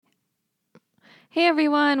Hey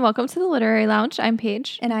everyone, welcome to the Literary Lounge. I'm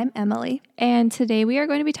Paige. And I'm Emily. And today we are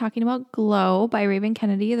going to be talking about Glow by Raven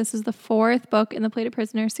Kennedy. This is the fourth book in the Plated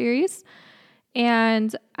Prisoner series.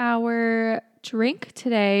 And our drink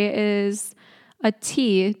today is a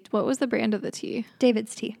tea. What was the brand of the tea?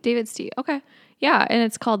 David's Tea. David's Tea. Okay. Yeah, and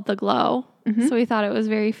it's called The Glow. Mm-hmm. So we thought it was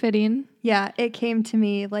very fitting. Yeah, it came to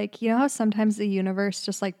me like, you know how sometimes the universe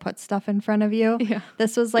just like puts stuff in front of you? Yeah.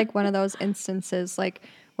 This was like one of those instances like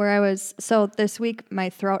where I was, so this week my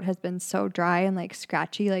throat has been so dry and like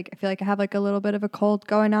scratchy. Like I feel like I have like a little bit of a cold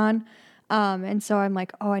going on. And so I'm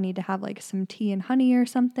like, oh, I need to have like some tea and honey or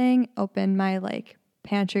something. Open my like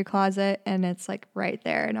pantry closet and it's like right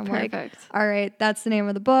there. And I'm Perfect. like, all right, that's the name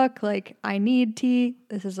of the book. Like I need tea.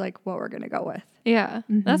 This is like what we're going to go with. Yeah,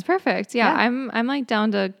 that's perfect. Yeah, I'm like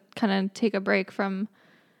down to kind of take a break from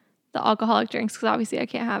the alcoholic drinks because obviously I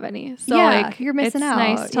can't have any. So Yeah, like you're missing it's out.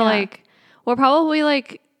 nice to Yeah. like we'll probably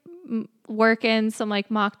like work in some like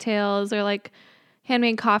mocktails or like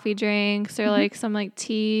handmade coffee drinks or like some like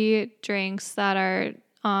tea drinks that are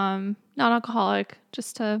non-alcoholic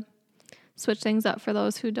just to switch things up for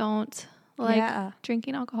those who don't like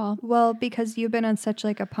drinking alcohol. Well, because you've been on such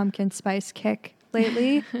like a pumpkin spice kick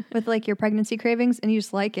lately with like your pregnancy cravings and you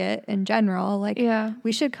just like it in general, like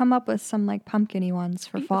we should come up with some like pumpkin-y ones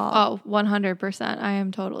for fall. Oh, 100%. I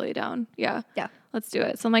am totally down. Yeah. Yeah. Let's do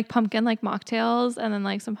it. Some like pumpkin like mocktails and then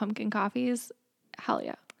like some pumpkin coffees. Hell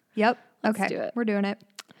yeah. Yep. Let's okay. do it. We're doing it.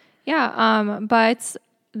 Yeah. But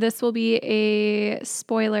this will be a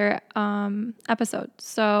spoiler episode.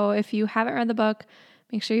 So if you haven't read the book,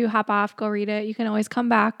 make sure you hop off, go read it. You can always come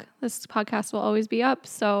back. This podcast will always be up.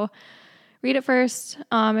 So read it first.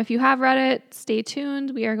 If you have read it, stay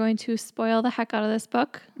tuned. We are going to spoil the heck out of this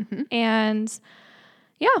book. And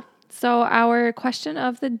yeah. So our question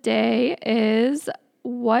of the day is,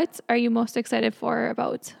 what are you most excited for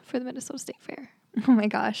the Minnesota State Fair? Oh my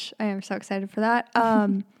gosh. I am so excited for that.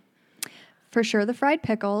 For sure the fried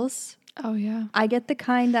pickles. Oh yeah. I get the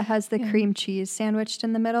kind that has the cream cheese sandwiched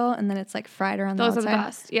in the middle and then it's like fried around the outside. Those are the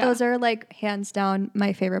best. Yeah. Those are like hands down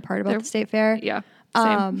my favorite part about the State Fair. Yeah.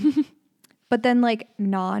 Same. But then like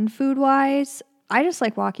non-food wise, I just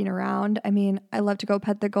like walking around. I mean, I love to go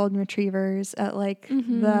pet the golden retrievers at like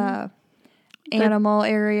the animal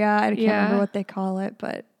area. I can't remember what they call it,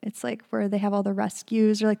 but it's like where they have all the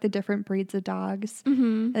rescues or like the different breeds of dogs. I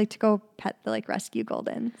like to go pet the like rescue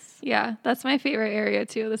Goldens. Yeah, that's my favorite area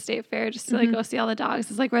too, the State Fair, just to like go see all the dogs.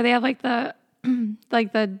 It's like where they have like the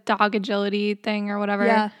like the dog agility thing or whatever.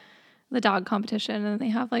 Yeah. The dog competition, and they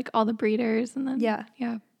have like all the breeders and then yeah.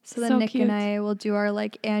 So then Nick and I will do our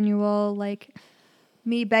like annual like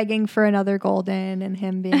me begging for another golden and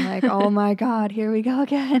him being like, oh my God, here we go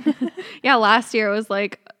again. Yeah, last year it was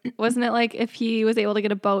like, wasn't it like if he was able to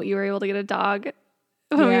get a boat, you were able to get a dog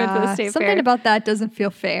when we went to the State Fair? Something about that doesn't feel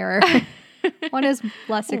fair. One is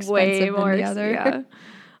less expensive than the other.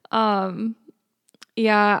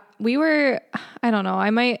 Yeah, we were, I don't know, I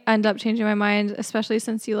might end up changing my mind, especially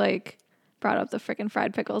since you like brought up the freaking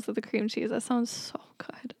fried pickles with the cream cheese. That sounds so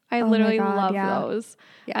good. I literally love those.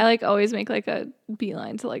 Yeah. I like always make like a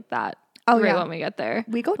beeline to like that when we get there.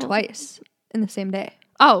 We go twice in the same day.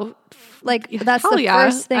 Oh, like that's the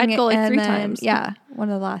first thing. I'd go like 3 times. Yeah, one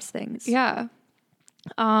of the last things. Yeah.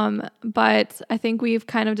 But I think we've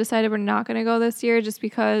kind of decided we're not going to go this year just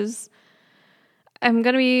because I'm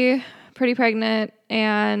going to be pretty pregnant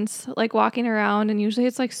and like walking around, and usually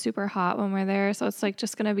it's like super hot when we're there, so it's like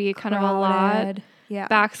just gonna be kind of a lot. Yeah,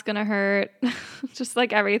 back's gonna hurt. Just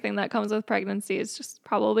like everything that comes with pregnancy is just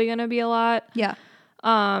probably gonna be a lot. Yeah.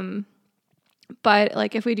 But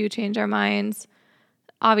like if we do change our minds,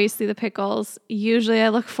 obviously the pickles. Usually I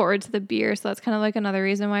look forward to the beer, so that's kind of like another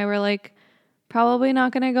reason why we're like probably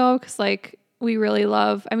not gonna go, because like we really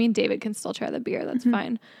love. I mean, David can still try the beer. That's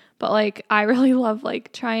fine. But like, I really love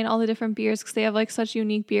like trying all the different beers because they have like such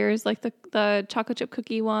unique beers, like the chocolate chip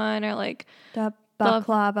cookie one or like the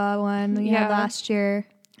baklava one we had last year.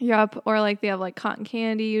 Yep. Or like they have like cotton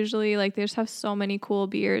candy usually. Like they just have so many cool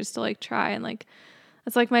beers to like try, and like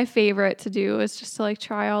that's like my favorite to do is just to like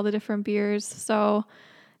try all the different beers. So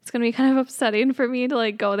it's gonna be kind of upsetting for me to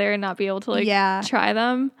like go there and not be able to like try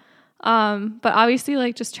them. But obviously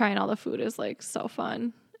like just trying all the food is like so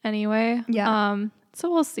fun anyway. Yeah. So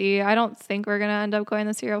we'll see. I don't think we're going to end up going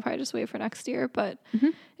this year. I'll probably just wait for next year. But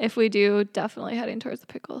if we do, definitely heading towards the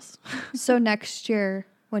pickles. So next year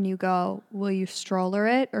when you go, will you stroller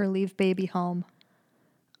it or leave baby home?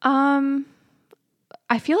 I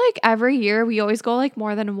feel like every year we always go like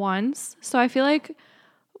more than once. So I feel like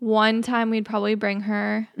one time we'd probably bring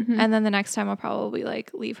her, and then the next time I'll probably like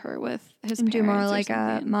leave her with his parents. Do more like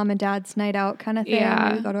a mom and dad's night out kind of thing. Yeah.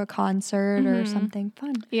 Maybe go to a concert or something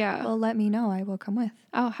fun. Yeah. Well, let me know. I will come with.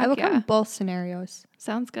 Oh, heck I will yeah. come both scenarios.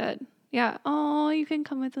 Sounds good. Yeah. Oh, you can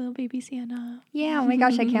come with little baby Sienna. Yeah. Oh my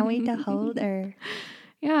gosh, I can't wait to hold her.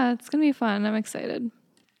 Yeah, it's gonna be fun. I'm excited.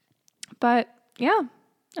 But yeah.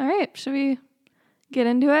 All right. Should we get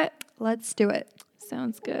into it? Let's do it.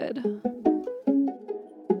 Sounds good.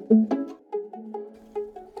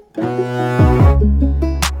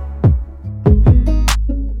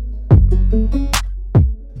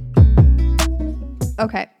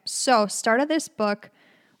 Okay, so start of this book,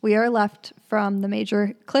 we are left from the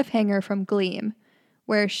major cliffhanger from Gleam,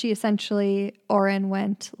 where she essentially, Oren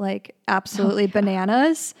went like absolutely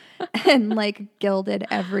bananas and like gilded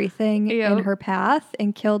everything in her path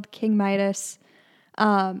and killed King Midas.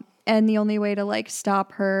 And the only way to like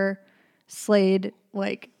stop her, Slade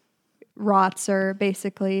like rots her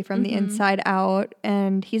basically from the inside out,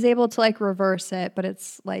 and he's able to like reverse it, but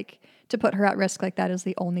it's like to put her at risk like that is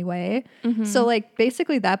the only way. So like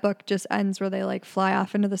basically that book just ends where they like fly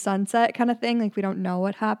off into the sunset kind of thing. Like we don't know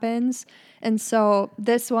what happens. And so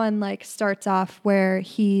this one like starts off where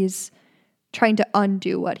he's trying to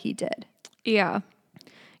undo what he did. Yeah.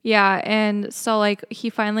 Yeah. And so like he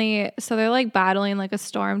finally, so they're like battling like a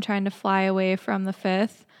storm trying to fly away from the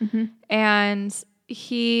fifth. And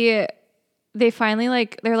they finally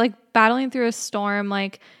like, they're like battling through a storm,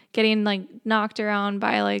 like getting like knocked around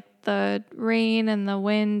by like the rain and the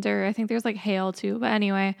wind, or I think there's like hail too. But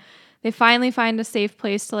anyway, they finally find a safe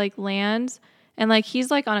place to like land. And like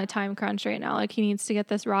he's like on a time crunch right now. Like he needs to get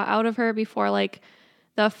this rot out of her before like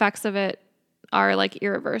the effects of it are like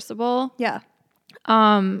irreversible. Yeah.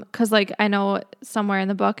 'Cause like I know somewhere in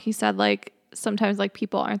the book he said like sometimes like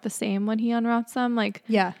people aren't the same when he unrots them. Like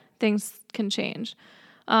things can change.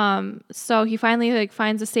 So he finally like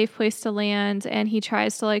finds a safe place to land, and he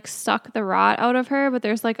tries to like suck the rot out of her, but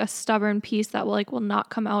there's like a stubborn piece that will not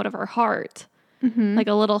come out of her heart, like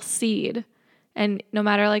a little seed. And no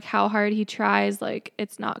matter like how hard he tries, like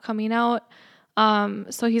it's not coming out.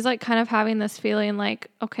 So he's like kind of having this feeling like,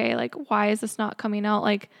 okay, like why is this not coming out?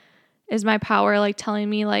 Like, is my power like telling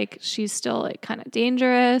me like she's still like kind of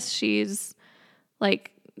dangerous? She's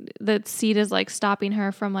like, the seed is like stopping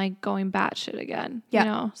her from like going batshit again, you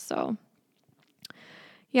know? So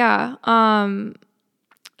yeah.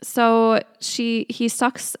 So he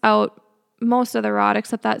sucks out most of the rot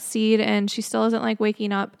except that seed, and she still isn't like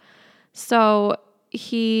waking up. So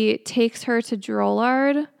he takes her to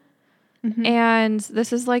Drollard, and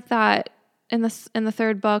this is like that in the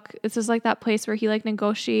third book. This is like that place where he like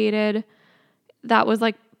negotiated. That was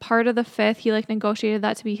like part of the fifth. He like negotiated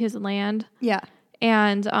that to be his land. Yeah.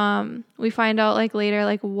 And we find out like later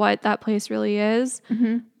like what that place really is.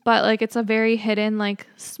 But like it's a very hidden like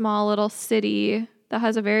small little city that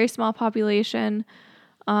has a very small population.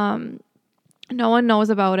 No one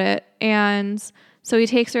knows about it. And so he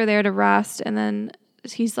takes her there to rest, and then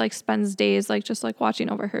he's like spends days like just like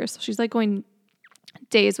watching over her. So she's like going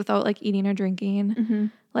days without like eating or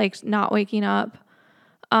drinking, like not waking up.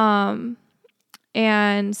 And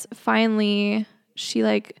finally she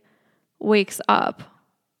like wakes up,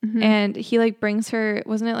 and he like brings her,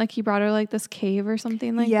 wasn't it like he brought her like this cave or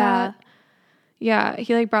something like that? Yeah.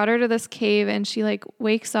 He like brought her to this cave, and she like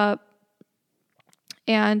wakes up,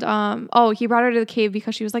 and he brought her to the cave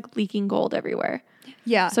because she was like leaking gold everywhere.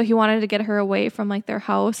 Yeah. So he wanted to get her away from like their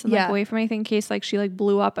house and like away from anything in case like she like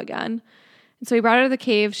blew up again. And so he brought her to the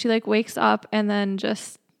cave. She like wakes up and then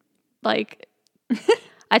just like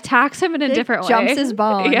attacks him in a different way. Jumps his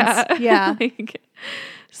bones. Yeah. Like,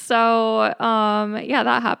 so,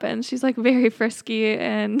 that happened. She's like very frisky,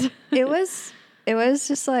 and it was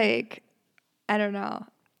just like, I don't know,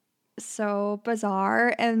 so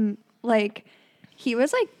bizarre. And like, he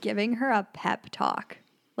was like giving her a pep talk,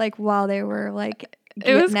 like while they were like,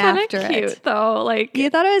 it was kind of cute though. Like, you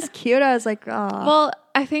thought it was cute. I was like, oh, well,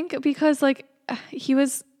 I think because like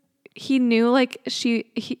he knew like she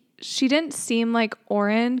didn't seem like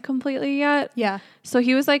Oren completely yet. Yeah. So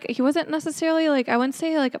he was like, he wasn't necessarily like, I wouldn't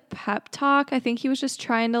say like a pep talk. I think he was just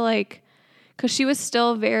trying to like, cause she was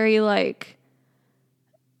still very like,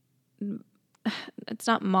 it's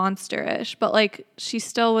not monsterish, but like she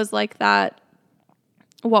still was like that,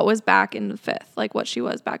 what was back in the fifth, like what she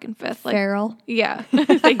was back in fifth. Like, feral. Yeah.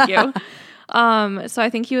 Thank you. So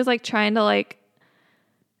I think he was like trying to like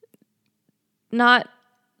not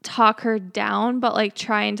talk her down, but like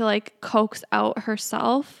trying to like coax out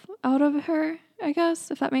herself out of her, I guess,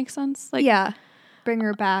 if that makes sense. Like, yeah, bring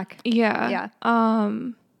her back. Yeah. Yeah.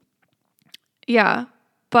 Yeah.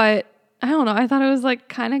 But I don't know. I thought it was like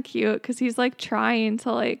kind of cute because he's like trying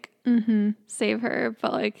to like save her,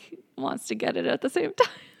 but like wants to get it at the same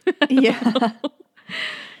time. Yeah.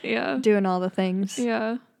 Yeah. Doing all the things.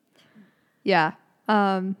 Yeah. Yeah.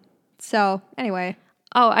 So anyway.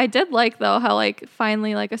 Oh, I did like though how like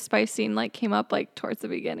finally like a spice scene like came up like towards the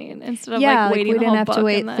beginning instead of like waiting. We the didn't whole have book to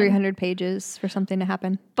wait then, 300 pages for something to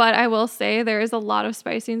happen. But I will say there is a lot of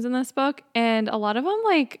spice scenes in this book, and a lot of them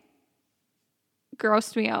like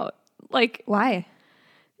grossed me out. Like, why?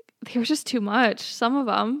 They were just too much. Some of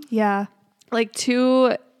them, yeah, like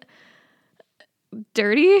too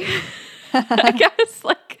dirty. I guess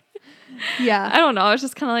like. Yeah. I don't know. I was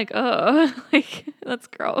just kind of like, oh, like that's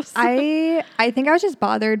gross. I think I was just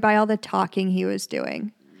bothered by all the talking he was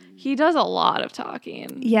doing. He does a lot of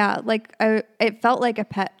talking. Yeah, like it felt like a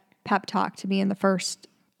pep talk to me in the first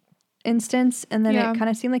instance, and then it kind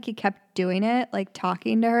of seemed like he kept doing it, like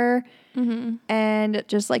talking to her. And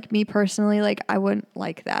just like me personally, like I wouldn't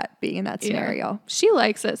like that being in that scenario. She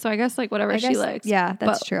likes it, so I guess like whatever she likes. Yeah,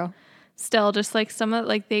 that's true. Still, just like some of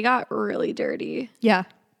like they got really dirty. Yeah.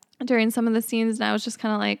 During some of the scenes, and I was just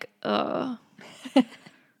kind of like, ugh,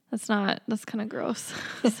 that's kind of gross.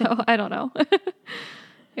 So I don't know.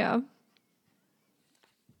 Yeah.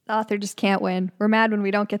 The author just can't win. We're mad when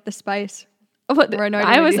we don't get the spice. But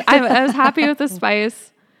I was happy with the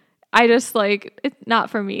spice. I just like it's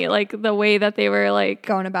not for me. Like the way that they were like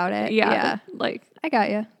going about it. Yeah. Like I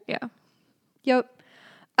got you. Yeah. Yep.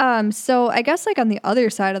 So I guess like on the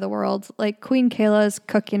other side of the world, like Queen Kayla's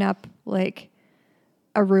cooking up like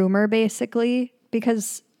a rumor basically,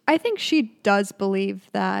 because I think she does believe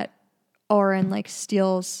that Oren like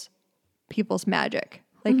steals people's magic.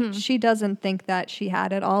 Like she doesn't think that she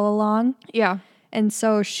had it all along. Yeah. And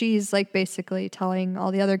so she's like basically telling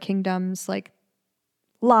all the other kingdoms like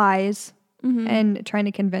lies and trying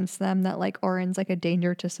to convince them that like Oren's like a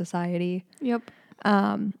danger to society. Yep.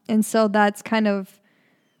 And so that's kind of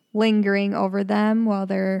lingering over them while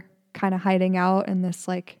they're kind of hiding out in this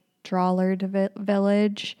like Drawlard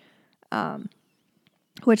village,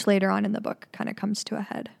 which later on in the book kind of comes to a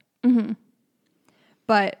head.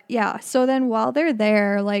 But yeah, so then while they're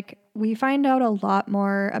there, like we find out a lot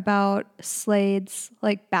more about Slade's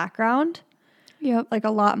like background. Yep. Like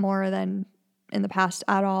a lot more than in the past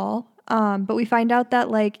at all. But we find out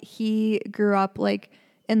that like he grew up like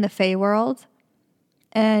in the Fae world.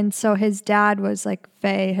 And so his dad was like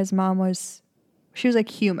Fae, his mom she was like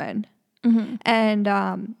human.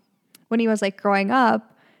 And when he was like growing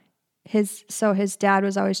up, his dad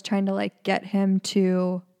was always trying to like get him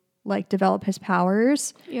to like develop his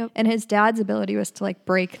powers. Yep. And his dad's ability was to like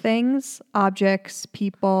break things, objects,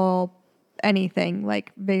 people, anything,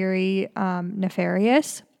 like very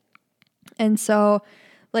nefarious. And so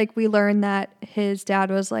like we learned that his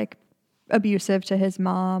dad was like abusive to his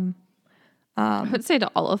mom. I would say to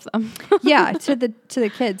all of them. Yeah, to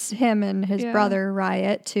the kids, him and his brother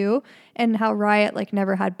Riot too, and how Riot like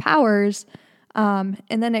never had powers. And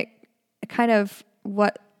then it kind of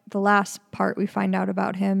what the last part we find out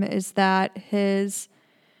about him is that his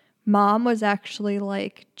mom was actually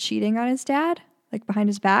like cheating on his dad, like behind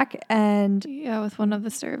his back, and with one of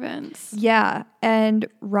the servants. Yeah, and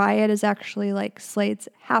Riot is actually like Slade's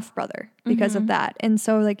half brother because of that, and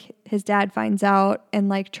so like his dad finds out and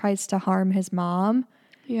like tries to harm his mom.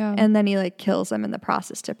 Yeah, and then he like kills him in the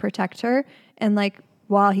process to protect her, and like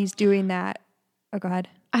while he's doing that, go ahead.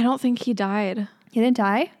 I don't think he died. He didn't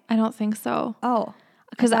die? I don't think so. Oh,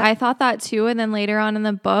 because I thought that too, and then later on in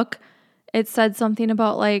the book, it said something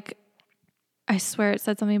about like. I swear it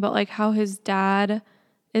said something about like how his dad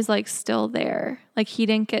is like still there. Like he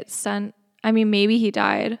didn't get sent. I mean, maybe he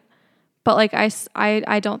died, but like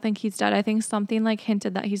I don't think he's dead. I think something like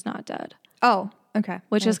hinted that he's not dead. Oh, okay.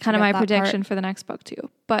 Which is kind of my prediction for the next book too.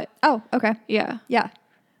 But okay. Yeah. Yeah.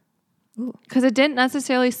 Because it didn't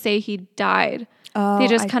necessarily say he died. They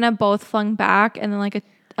just kind of both flung back and then like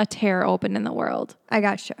a tear opened in the world. I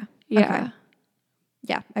gotcha. Yeah. Okay.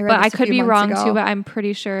 Yeah. I read but I could be wrong too, but I'm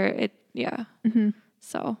pretty sure it. Yeah.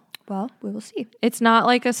 So. Well, we will see. It's not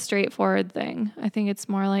like a straightforward thing. I think it's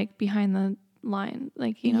more like behind the line,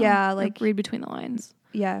 like, you know. Yeah, like read between the lines.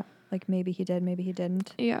 Yeah, like maybe he did, maybe he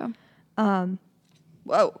didn't. Yeah.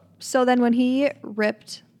 Whoa. So then when he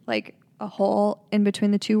ripped like a hole in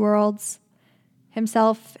between the two worlds,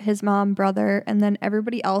 himself, his mom, brother, and then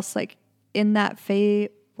everybody else like in that Fae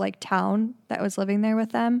like town that was living there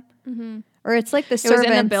with them. Or it's like the servants. It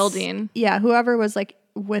was in the building. Yeah, whoever was like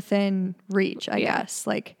within reach, I guess,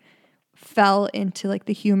 like fell into like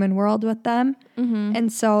the human world with them.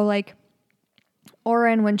 And so like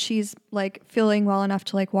Oren, when she's like feeling well enough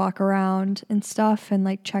to like walk around and stuff and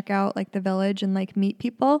like check out like the village and like meet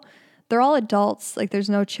people, they're all adults. Like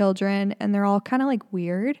there's no children, and they're all kind of like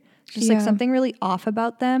weird. Just like something really off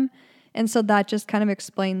about them. And so that just kind of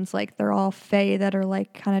explains like they're all fae that are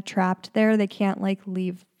like kind of trapped there. They can't like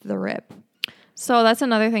leave the rip. So that's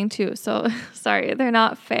another thing too. So sorry, they're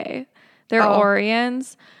not fae. They're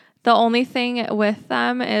Oriens. The only thing with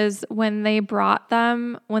them is when they brought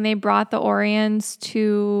the Oriens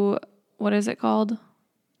to, what is it called?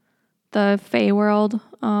 The Fae world,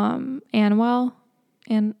 Anwell.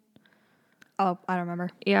 I don't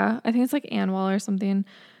remember. Yeah, I think it's like Anwell or something.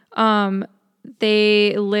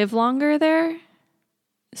 They live longer there.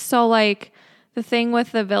 So like the thing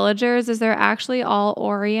with the villagers is they're actually all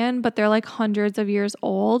Orien, but they're like hundreds of years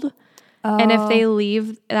old. And if they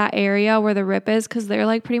leave that area where the rip is, because they're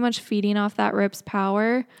like pretty much feeding off that rip's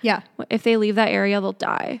power. Yeah. If they leave that area, they'll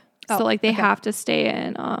die. So like they have to stay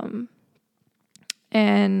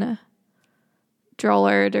in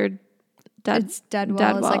Drollard or It's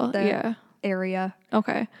Deadwell is like the area.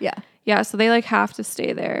 Okay. Yeah. Yeah. So they like have to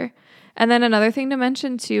stay there. And then another thing to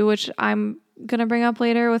mention too, which I'm going to bring up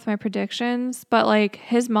later with my predictions, but like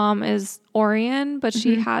his mom is Orien, but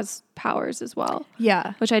she has powers as well.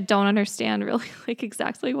 Yeah. Which I don't understand really like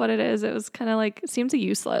exactly what it is. It was kind of like, it seems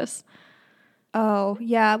useless. Oh,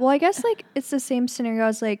 yeah. Well, I guess like it's the same scenario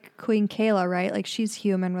as like Queen Kayla, right? Like she's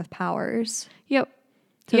human with powers. Yep.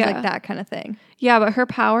 So it's like that kind of thing. Yeah, but her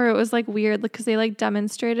power, it was like weird because they like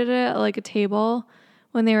demonstrated it at like a table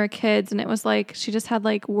when they were kids, and it was like she just had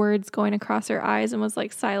like words going across her eyes and was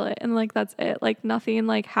like silent, and like that's it. Like nothing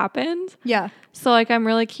like happened. Yeah. So like I'm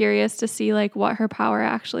really curious to see like what her power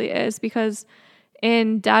actually is, because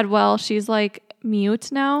in Deadwell she's like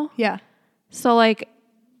mute now. Yeah. So like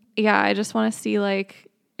yeah, I just want to see like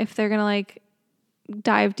if they're gonna like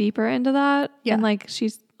dive deeper into that. Yeah. And like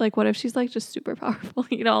she's like, what if she's like just super powerful,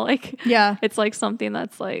 you know, like yeah, it's like something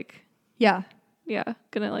that's like yeah,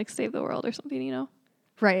 gonna like save the world or something, you know.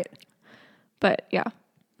 Right. But yeah.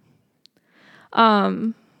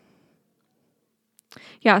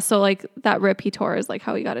 Yeah, so like that Rip he tore is like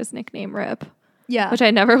how he got his nickname Rip. Yeah. Which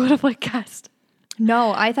I never would have like guessed.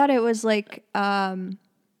 No, I thought it was like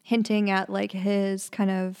hinting at like his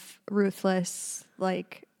kind of ruthless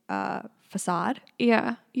like facade.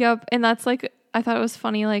 Yeah. Yep. And that's like, I thought it was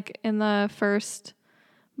funny like in the first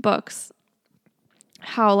books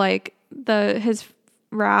how like his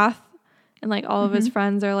wrath and like all of his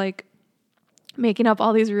friends are like making up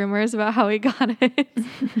all these rumors about how he got it.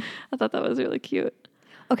 I thought that was really cute.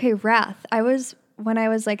 Okay, wrath. When I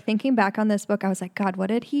was like thinking back on this book, I was like, God, what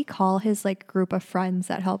did he call his like group of friends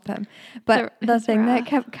that helped him? But the thing that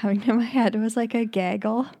kept coming to my head was like a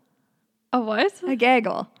gaggle. A what? A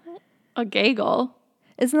gaggle. A gaggle?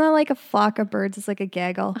 Isn't that like a flock of birds? It's like a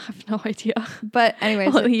gaggle. I have no idea. But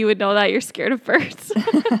anyways. Well, you would know that. You're scared of birds.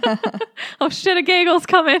 Oh shit, a gaggle's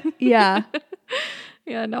coming. Yeah.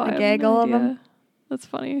 Yeah, no, a gaggle of them. That's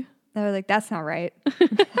funny. I was like, that's not right.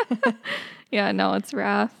 Yeah, no, it's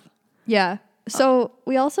wrath. Yeah. So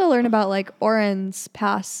we also learn about like Oren's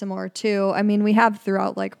past some more too. I mean, we have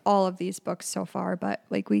throughout like all of these books so far, but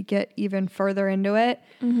like we get even further into it.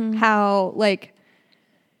 How like,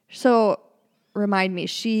 so remind me,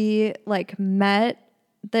 she like met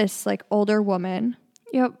this like older woman.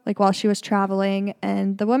 Yep. Like while she was traveling,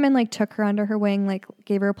 and the woman like took her under her wing, like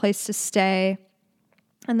gave her a place to stay.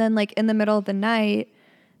 And then like in the middle of the night,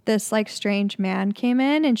 this like strange man came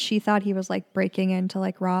in, and she thought he was like breaking in to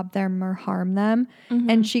like rob them or harm them.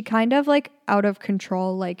 And she kind of like out of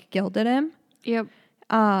control, like gilded him. Yep.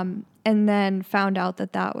 And then found out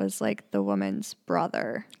that that was like the woman's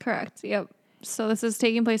brother. Correct. Yep. So this is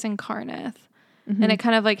taking place in Carnith. And it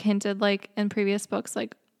kind of like hinted like in previous books,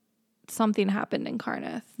 like something happened in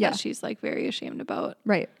Carnith that she's like very ashamed about.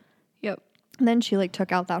 Right. Yep. And then she like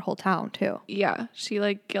took out that whole town too. Yeah. She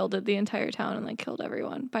like gilded the entire town and like killed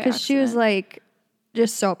everyone by accident. Because she was like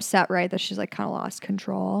just so upset, right? That she's like kind of lost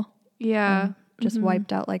control. Yeah. Just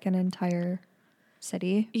wiped out like an entire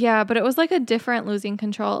city. Yeah. But it was like a different losing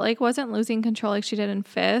control. Like wasn't losing control like she did in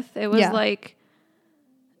 5th. It was like,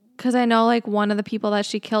 because I know like one of the people that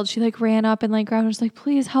she killed, she like ran up and like grabbed her, was like,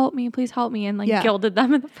 please help me, and like gilded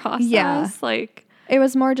them in the process. Yeah. Like it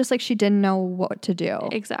was more just like she didn't know what to do.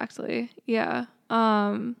 Exactly. Yeah.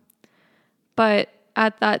 But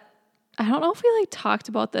at that, I don't know if we like talked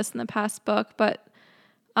about this in the past book, but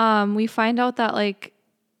we find out that like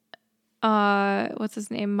what's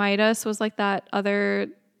his name? Midas was like that other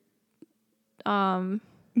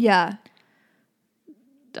yeah.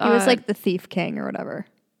 He was like the thief king or whatever.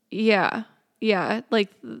 Yeah. Yeah. Like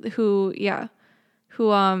who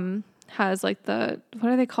has like the,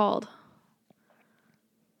 what are they called?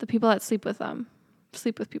 The people that sleep with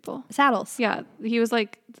people. Saddles. Yeah. He was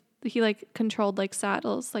like he like controlled like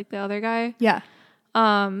Saddles, like the other guy. Yeah.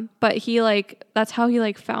 But he like, that's how he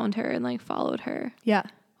like found her and like followed her. Yeah.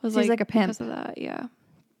 Was He's like a pimp. because of that. Yeah.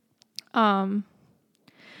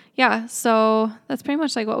 Yeah. So that's pretty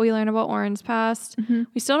much like what we learned about Oren's past. Mm-hmm.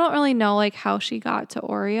 We still don't really know like how she got to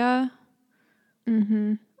Oria.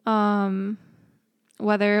 Mm-hmm.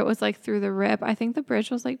 Whether it was like through the rip. I think the bridge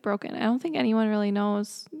was like broken. I don't think anyone really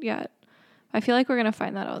knows yet. I feel like we're going to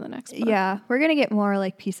find that out in the next book. Yeah. We're going to get more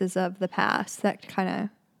like pieces of the past that kind of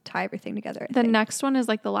tie everything together. The next one is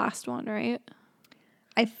like the last one, right?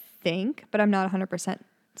 I think, but I'm not 100%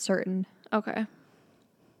 certain. Okay.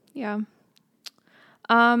 Yeah.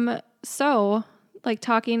 So like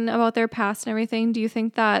talking about their past and everything, do you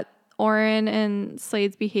think that Oren and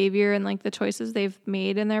Slade's behavior and like the choices they've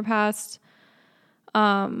made in their past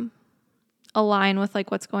align with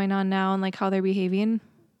like what's going on now and like how they're behaving?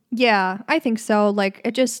 Yeah, I think so. Like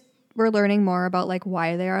we're learning more about like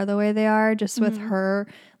why they are the way they are, just with her.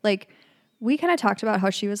 Like we kind of talked about how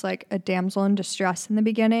she was like a damsel in distress in the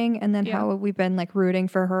beginning, and then how we've been like rooting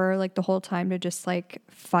for her like the whole time to just like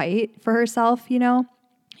fight for herself, you know?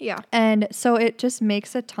 Yeah. And so it just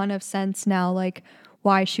makes a ton of sense now, like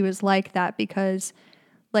why she was like that, because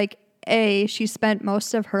like she spent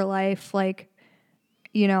most of her life like,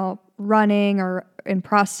 you know, running or in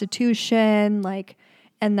prostitution, like,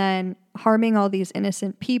 and then harming all these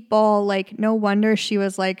innocent people. Like, no wonder she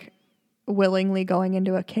was like willingly going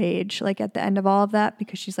into a cage, like at the end of all of that,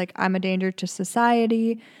 because she's like, I'm a danger to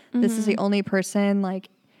society. Mm-hmm. This is the only person like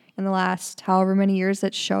in the last however many years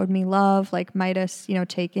that showed me love, like Midas, you know,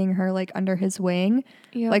 taking her like under his wing.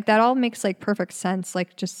 Yep. Like that all makes like perfect sense.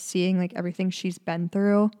 Like just seeing like everything she's been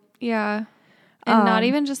through. Yeah. And not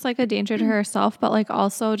even just like a danger to herself, but like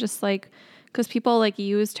also just like, because people like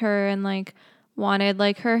used her and like wanted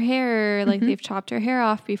like her hair, like they've chopped her hair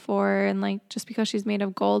off before, and like just because she's made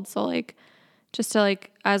of gold, so like just to like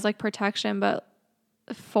as like protection, but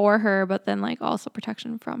for her, but then like also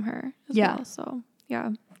protection from her as well. So yeah,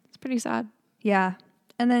 it's pretty sad. Yeah.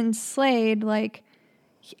 And then Slade, like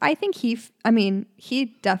I think he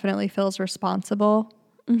definitely feels responsible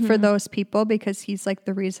for those people, because he's like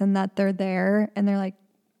the reason that they're there, and they're like,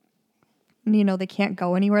 you know, they can't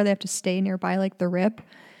go anywhere, they have to stay nearby like the rip.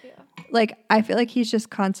 Like, I feel like he's just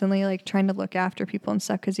constantly, like, trying to look after people and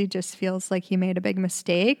stuff, because he just feels like he made a big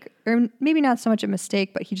mistake. Or maybe not so much a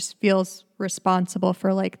mistake, but he just feels responsible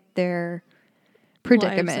for, like, their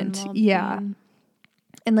predicament. Yeah.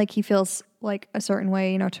 And, like, he feels, like, a certain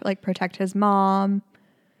way, you know, to, like, protect his mom,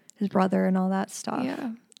 his brother, and all that stuff.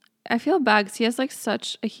 Yeah. I feel bad because he has, like,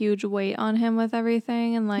 such a huge weight on him with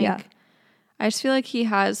everything. And, like, I just feel like he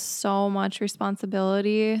has so much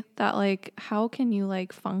responsibility that, like, how can you,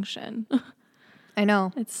 like, function? I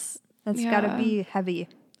know. That's gotta be heavy.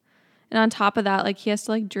 And on top of that, like, he has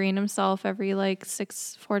to, like, drain himself every, like,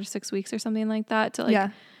 4 to 6 weeks or something like that to,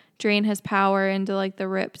 like, drain his power into, like, the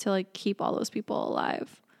rip to, like, keep all those people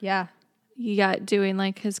alive. Yeah. He got doing,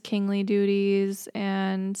 like, his kingly duties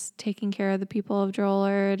and taking care of the people of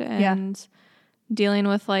Drollard and dealing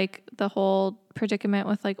with, like, the whole predicament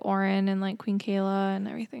with, like, Oren and, like, Queen Kayla and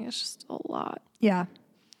everything. It's just a lot. Yeah.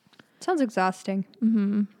 Sounds exhausting.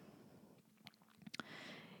 Mm-hmm.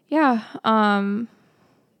 Yeah.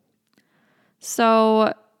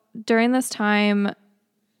 So during this time,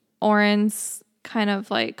 Oren's kind of,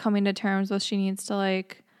 like, coming to terms with she needs to,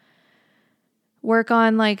 like, work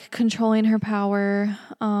on, like, controlling her power.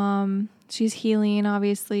 She's healing,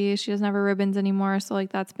 obviously. She doesn't have her ribbons anymore, so,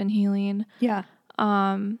 like, that's been healing. Yeah.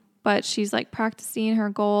 But she's, like, practicing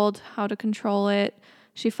her gold, how to control it.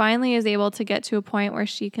 She finally is able to get to a point where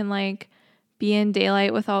she can, like, be in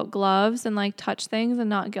daylight without gloves and, like, touch things and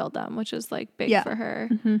not gild them, which is, like, big for her.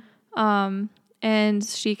 Mm-hmm. And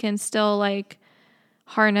she can still, like,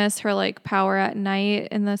 harness her, like, power at night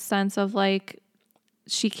in the sense of, like,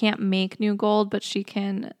 she can't make new gold, but she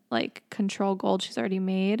can, like, control gold she's already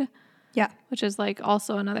made. Yeah. Which is, like,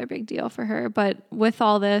 also another big deal for her. But with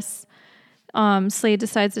all this, Slade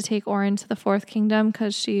decides to take Oren to the Fourth Kingdom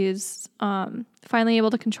because she's finally able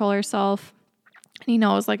to control herself. And he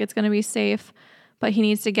knows, like, it's going to be safe, but he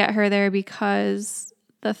needs to get her there because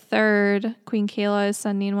the third, Queen Kayla, is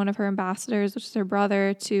sending one of her ambassadors, which is her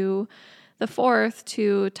brother, to the Fourth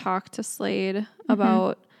to talk to Slade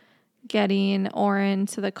about getting Oren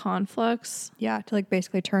to the conflicts. Yeah, to, like,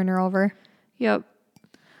 basically turn her over. Yep.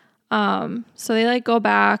 So they, like, go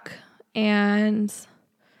back and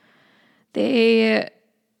his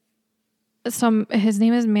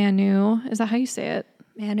name is Manu. Is that how you say it?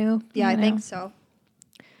 Manu? Yeah, Manu. I think so.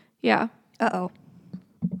 Yeah. Uh-oh.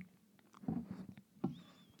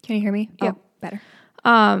 Can you hear me? Yep. Oh, better.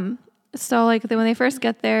 So like when they first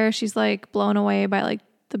get there, she's like blown away by like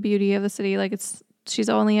the beauty of the city. Like she's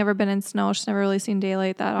only ever been in snow. She's never really seen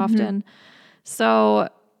daylight that often. So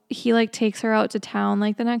he like takes her out to town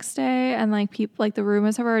like the next day, and like people, like the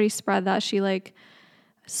rumors have already spread that she like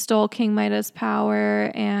stole King Midas'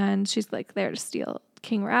 power, and she's like there to steal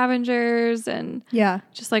King Ravenger's, and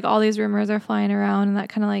just like all these rumors are flying around, and that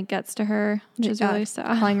kind of like gets to her, which is really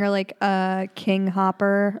sad. Calling her like a King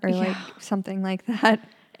Hopper or like something like that.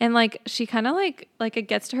 And like she kind of like it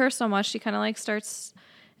gets to her so much, she kind of like starts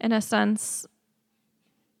in a sense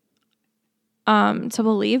to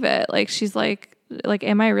believe it. Like she's like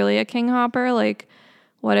am I really a King Hopper? Like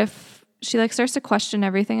what if she like starts to question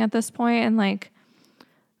everything at this point? And like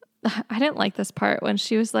I didn't like this part when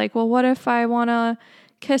she was like, well, what if I want to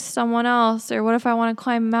kiss someone else, or what if I want to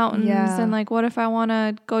climb mountains, and like what if I want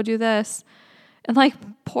to go do this? And like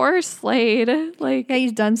poor Slade, like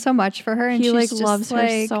he's done so much for her, and he she's like just loves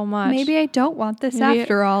her so much. Maybe I don't want this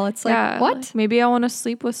after all. It's like what? Like, maybe I want to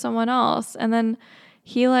sleep with someone else. And then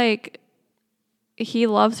he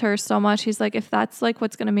loves her so much. He's like, if that's like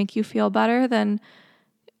what's gonna make you feel better, then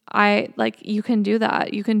you can do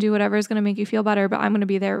that. You can do whatever is going to make you feel better, but I'm going to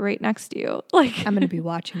be there right next to you. Like I'm going to be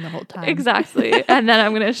watching the whole time. Exactly. And then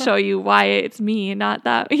I'm going to show you why it's me, not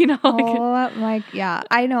that, you know.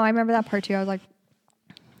 I know. I remember that part too. I was like,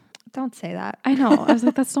 don't say that. I know. I was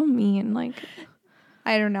like, that's so mean. Like,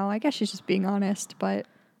 I don't know. I guess she's just being honest, but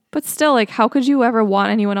still, like, how could you ever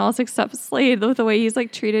want anyone else except Slade with the way he's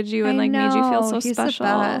like treated you and like made you feel so special?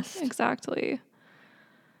 The best. Exactly.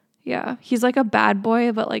 Yeah, he's like a bad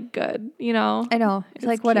boy, but like good, you know? I know. It's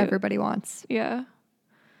like what everybody wants. Yeah.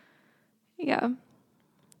 Yeah.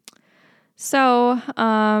 So,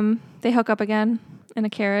 they hook up again in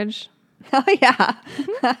a carriage. Oh, yeah.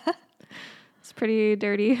 It's pretty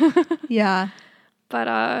dirty. Yeah. But,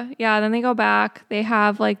 then they go back. They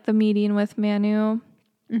have like the meeting with Manu.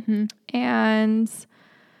 And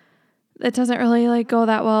it doesn't really like go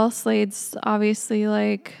that well. Slade's obviously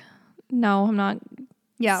like, no, I'm not.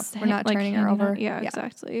 Yeah, we're not like, turning her over. Yeah,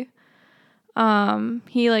 exactly.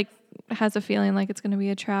 He like has a feeling like it's going to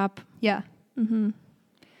be a trap. Yeah.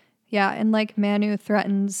 Yeah, and like Manu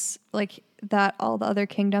threatens like that all the other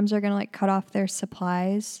kingdoms are going to like cut off their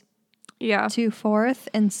supplies. Yeah. To Forth,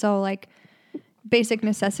 and so like basic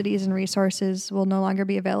necessities and resources will no longer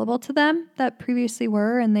be available to them that previously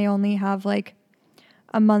were, and they only have like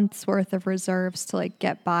a month's worth of reserves to like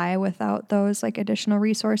get by without those like additional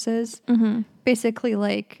resources. Basically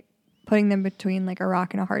like putting them between like a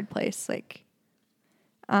rock and a hard place, like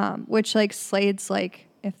which like Slade's like,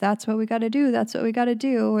 if that's what we got to do, that's what we got to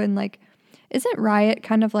do. And like, isn't Riot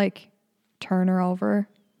kind of like turn her over?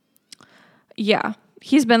 Yeah,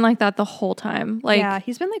 he's been like that the whole time. Like, yeah,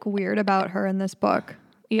 he's been like weird about her in this book.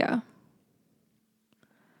 Yeah.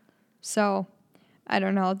 So I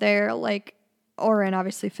don't know, they're like, Oren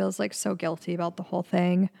obviously feels like so guilty about the whole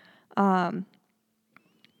thing.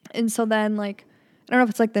 And so then like, I don't know if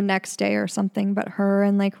it's like the next day or something, but her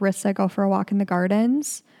and like Rissa go for a walk in the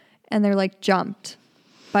gardens, and they're like jumped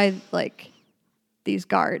by like these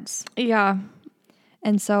guards. Yeah.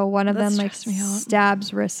 And so one of them like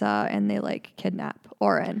stabs Rissa, and they like kidnap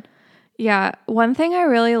Oren. Yeah. One thing I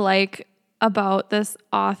really like about this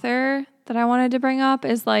author that I wanted to bring up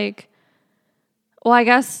is like, well, I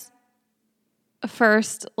guess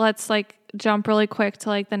first let's like jump really quick to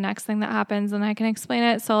like the next thing that happens, and I can explain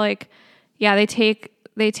it. So like, yeah, they take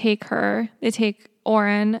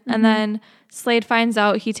Oren, and then Slade finds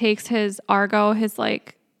out. He takes his Argo, his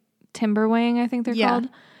like Timberwing, I think they're called,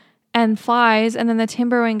 and flies, and then the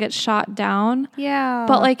Timberwing gets shot down. Yeah.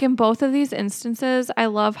 But like in both of these instances, I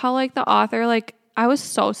love how like the author, like I was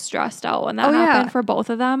so stressed out when that happened for both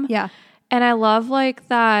of them. Yeah. And I love like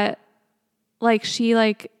that, like she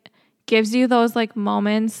like gives you those like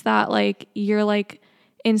moments that like you're like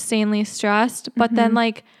insanely stressed, but then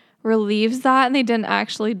like relieves that and they didn't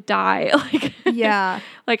actually die. Like, yeah.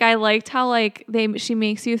 Like I liked how like she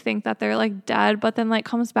makes you think that they're like dead, but then like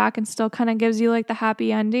comes back and still kind of gives you like the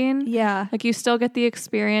happy ending. Yeah. Like you still get the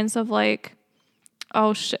experience of like,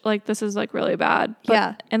 oh shit, like this is like really bad. But,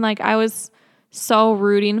 yeah. And like I was so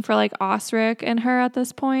rooting for like Osric and her at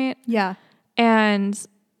this point. Yeah. And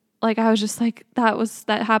like I was just like, that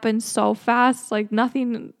happened so fast. Like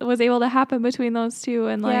nothing was able to happen between those two.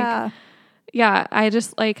 And like yeah, I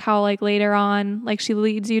just like how like later on, like she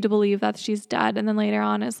leads you to believe that she's dead, and then later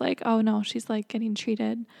on is like, oh no, she's like getting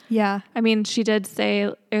treated. Yeah. I mean, she did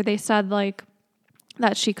say, or they said like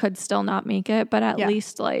that she could still not make it, but at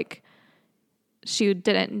least like she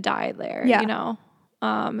didn't die there, you know?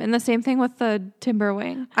 And the same thing with the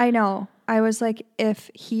Timberwing. I know. I was like, if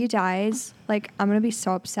he dies, like, I'm going to be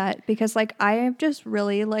so upset because, like, I am just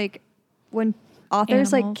really, like, when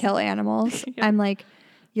authors, like, kill animals, yeah. I'm like,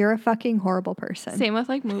 you're a fucking horrible person. Same with,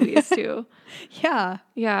 like, movies, too. Yeah.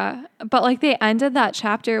 Yeah. But, like, they ended that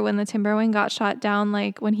chapter when the Timberwing got shot down,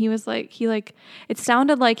 like, when he was, like, it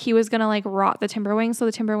sounded like he was going to, like, rot the Timberwing so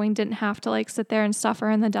the Timberwing didn't have to, like, sit there and suffer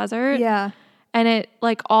in the desert. Yeah. And it,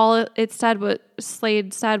 like, all it said, what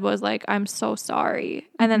Slade said was, like, I'm so sorry.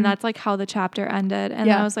 And then that's, like, how the chapter ended. And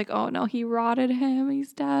then I was like, oh, no, he rotted him.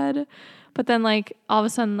 He's dead. But then, like, all of a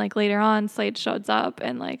sudden, like, later on, Slade shows up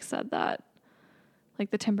and, like, said that, like,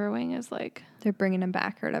 the Timberwing is, like... They're bringing him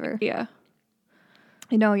back or whatever. Yeah.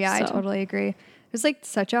 No, yeah, so. I totally agree. It was, like,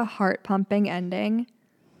 such a heart-pumping ending.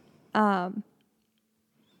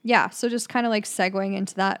 Yeah, so just kind of, like, segueing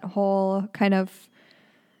into that whole kind of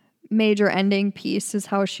major ending piece is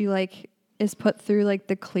how she, like, is put through, like,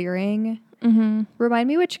 the clearing. Mm-hmm. Remind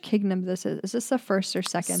me which kingdom this is. Is this the first or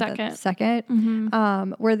second? Second.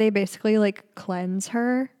 Mm-hmm. Where they basically, like, cleanse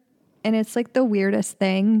her. And it's, like, the weirdest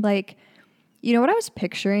thing. Like... You know what I was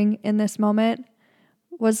picturing in this moment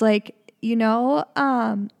was like, you know,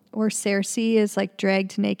 where Cersei is like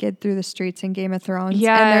dragged naked through the streets in Game of Thrones.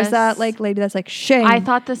 Yes. And there's that like lady that's like, shame. I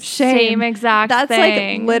thought the same exact thing. That's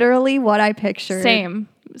like literally what I pictured.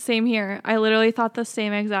 Same here. I literally thought the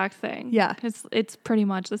same exact thing. Yeah. It's pretty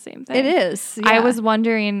much the same thing. It is. Yeah. I was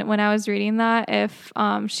wondering when I was reading that if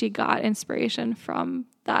she got inspiration from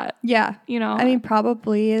that. Yeah. You know. I mean,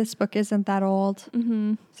 probably this book isn't that old.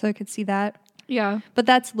 Mm-hmm. So I could see that. Yeah. But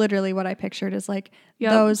that's literally what I pictured is like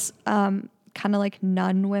those kind of like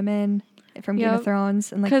nun women from Game of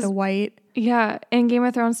Thrones and like the white. Yeah. In Game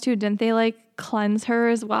of Thrones too, didn't they like cleanse her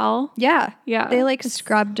as well? Yeah. Yeah. They like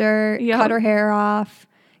scrubbed her, cut her hair off.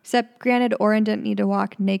 Except granted, Oren didn't need to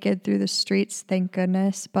walk naked through the streets, thank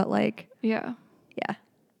goodness. But like. Yeah. Yeah.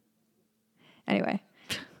 Anyway.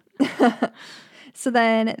 So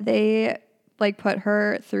then they... like put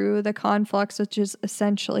her through the conflux, which is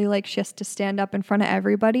essentially like she has to stand up in front of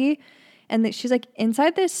everybody, and that she's like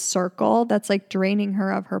inside this circle that's like draining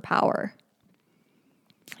her of her power.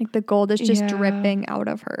 Like the gold is just dripping out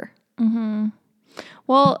of her. Mm-hmm.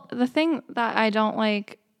 Well, the thing that I don't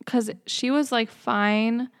like, because she was like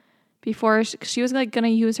fine before she was like gonna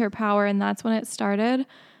use her power, and that's when it started.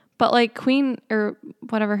 But like Queen or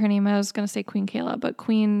whatever her name is, I was gonna say Queen Kayla, but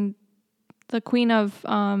the queen of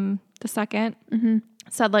the second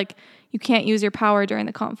said like you can't use your power during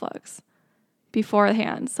the conflicts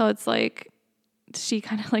beforehand. So it's like she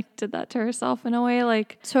kind of like did that to herself in a way.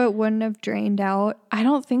 Like, so it wouldn't have drained out. I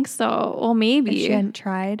don't think so. Well, maybe if she hadn't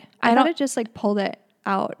tried. I thought it just like pulled it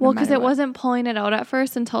out. Well, because it wasn't pulling it out at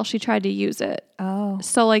first until she tried to use it. Oh,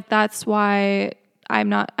 so like that's why I'm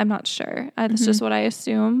not sure. That's just what I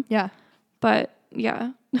assume. Yeah, but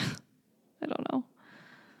yeah, I don't know.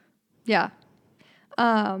 Yeah.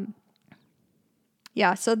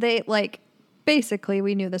 Yeah, so they, like, basically,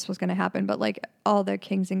 we knew this was going to happen, but, like, all the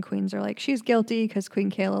kings and queens are like, she's guilty because Queen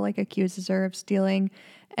Kayla, like, accuses her of stealing.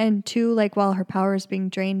 And two, like, while her power is being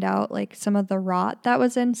drained out, like, some of the rot that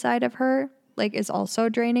was inside of her, like, is also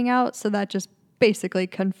draining out. So that just basically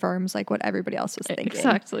confirms, like, what everybody else was thinking.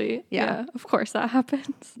 Exactly. Yeah. Of course that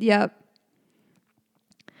happens. Yep.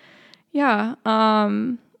 Yeah.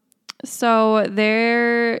 So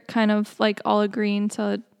they're kind of, like, all agreeing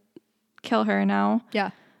to kill her now.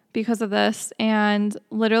 Yeah. Because of this. And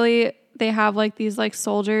literally they have like these like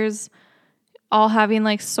soldiers all having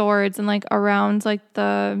like swords and like around like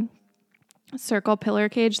the circle pillar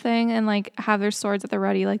cage thing and like have their swords at the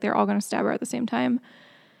ready. Like they're all going to stab her at the same time.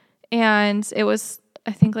 And it was,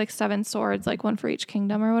 I think like 7 swords, like one for each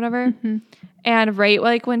kingdom or whatever. Mm-hmm. And right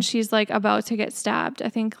like when she's like about to get stabbed, I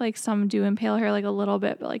think like some do impale her like a little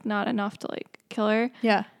bit, but like not enough to like kill her.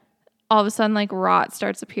 Yeah. All of a sudden, like, rot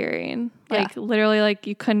starts appearing. Like, literally, like,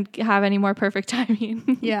 you couldn't have any more perfect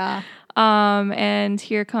timing. Yeah. And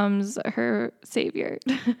here comes her savior.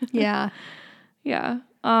 Yeah. Yeah.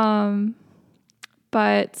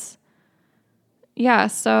 But, yeah,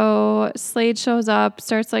 so Slade shows up,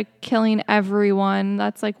 starts, like, killing everyone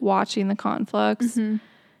that's, like, watching the conflicts. Mm-hmm.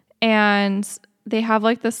 And they have,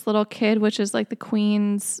 like, this little kid, which is, like, the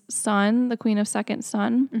queen's son, the queen of second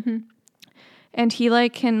son. Mm-hmm. And he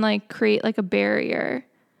like can like create like a barrier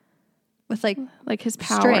with like his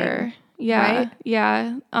power. String, yeah. Right?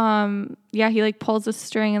 Yeah. Yeah. He like pulls a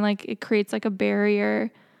string and like it creates like a barrier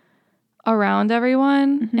around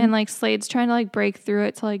everyone. Mm-hmm. And like Slade's trying to like break through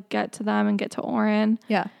it to like get to them and get to Oren.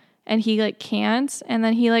 Yeah. And he like can't. And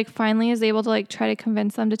then he like finally is able to like try to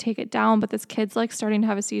convince them to take it down. But this kid's like starting to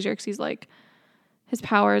have a seizure because he's like his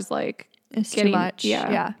power is like it's getting too much.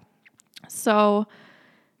 Yeah. So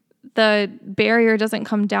the barrier doesn't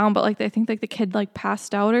come down, but like I think like the kid like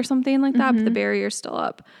passed out or something like that, but the barrier's still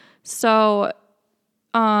up. So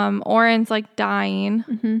Oren's like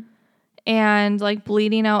dying and like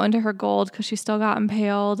bleeding out into her gold because she still got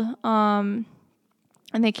impaled. And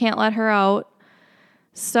they can't let her out.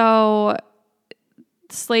 So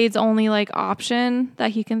Slade's only like option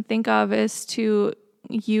that he can think of is to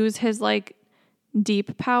use his like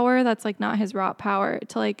deep power that's like not his rot power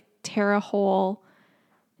to like tear a hole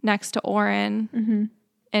next to Oren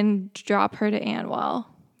and drop her to Anwell.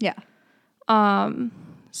 Yeah.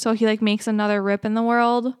 So he like makes another rip in the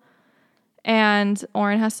world and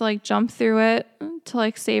Oren has to like jump through it to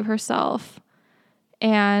like save herself.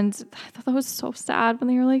 And I thought that was so sad when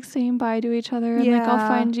they were like saying bye to each other and like, I'll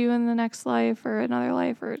find you in the next life or another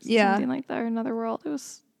life or something like that or another world.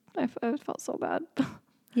 I felt so bad.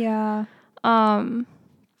 Yeah.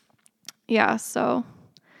 Yeah. So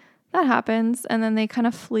that happens. And then they kind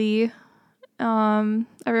of flee.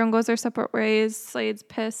 Everyone goes their separate ways. Slade's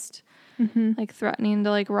pissed, like threatening to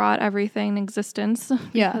like rot everything in existence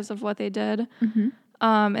because of what they did.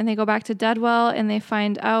 And they go back to Deadwell and they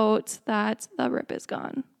find out that the rip is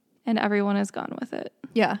gone and everyone is gone with it.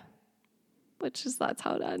 Yeah. That's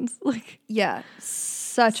how it ends. Like, yeah,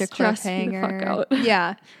 such a cliffhanger. The fuck out.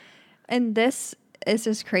 Yeah. And this is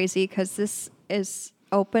just crazy because this is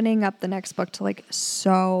opening up the next book to like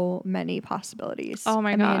so many possibilities. Oh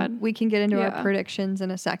my God. mean, we can get into our predictions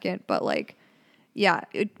in a second, but like, yeah,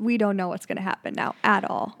 we don't know what's going to happen now at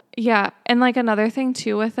all. Yeah. And like another thing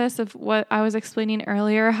too with this of what I was explaining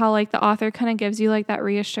earlier, how like the author kind of gives you like that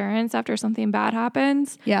reassurance after something bad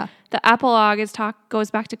happens. Yeah. The epilogue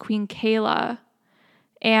goes back to Queen Kayla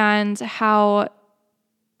and how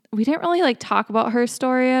we didn't really like talk about her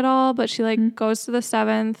story at all, but she like goes to the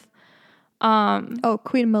 7th.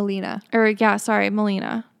 Queen Melina.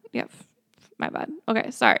 Melina. Yep. My bad.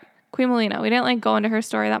 Okay. Sorry. Queen Melina. We didn't like go into her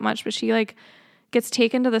story that much, but she like gets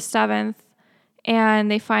taken to the 7th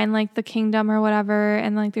and they find like the kingdom or whatever.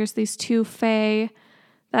 And like, there's these 2 fae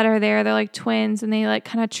that are there. They're like twins and they like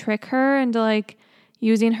kind of trick her into like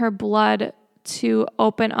using her blood to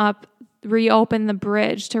reopen the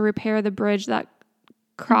bridge, to repair the bridge that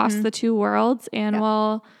crossed the 2 worlds. And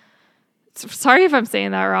sorry if I'm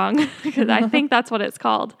saying that wrong because I think that's what it's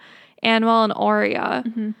called. Anwell and Aurea.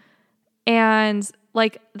 And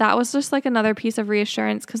like, that was just like another piece of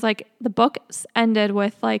reassurance because like the book ended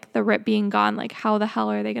with like the rip being gone. Like, how the hell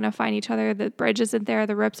are they going to find each other? The bridge isn't there.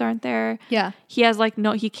 The rips aren't there. Yeah. He has like,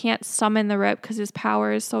 he can't summon the rip because his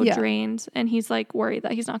power is so drained. And he's like worried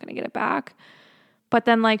that he's not going to get it back. But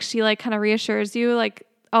then like, she like kind of reassures you like,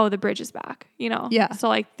 oh, the bridge is back, Yeah. So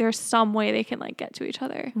like, there's some way they can like get to each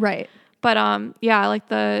other. Right. But like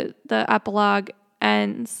the epilogue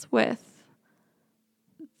ends with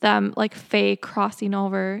them like Faye crossing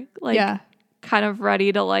over, like kind of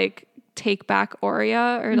ready to like take back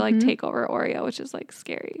Aurea or like take over Aurea, which is like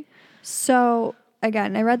scary. So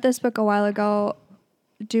again, I read this book a while ago.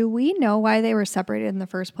 Do we know why they were separated in the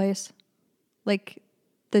first place? Like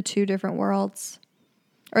the 2 different worlds?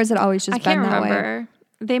 Or is it always just been that way? I can't remember.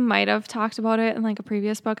 They might have talked about it in like a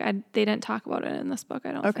previous book. They didn't talk about it in this book,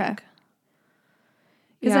 I don't think.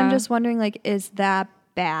 Because I'm just wondering, like, is that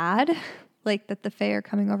bad? Like that the Fae are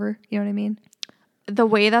coming over? You know what I mean? The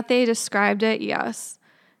way that they described it, yes.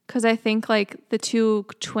 Because I think like the 2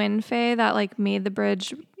 twin Fae that like made the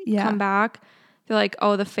bridge come back, they're like,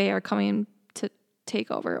 oh, the Fae are coming to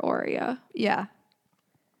take over Aurea. Yeah.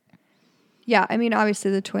 Yeah, I mean,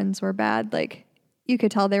 obviously the twins were bad. Like, you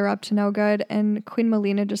could tell they were up to no good. And Queen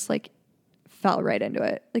Melina just like fell right into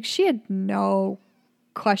it. Like, she had no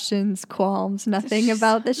questions, qualms, nothing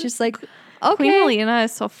about this. Just like, okay. Queen Melina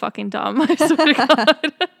is so fucking dumb. I swear to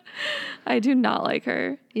God. I do not like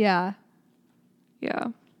her. Yeah. Yeah.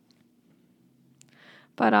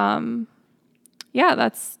 But yeah,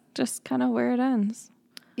 that's just kind of where it ends.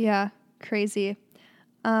 Yeah, crazy.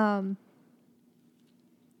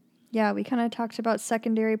 Yeah, we kind of talked about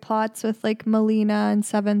secondary plots with like Melina and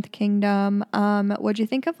 7th Kingdom. What'd you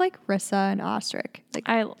think of like Rissa and Ostrich? Like,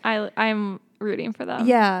 I'm rooting for them.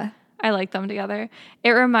 Yeah. I like them together.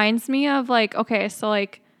 It reminds me of like, okay, so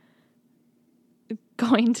like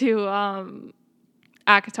going to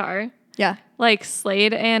ACOTAR. Yeah. Like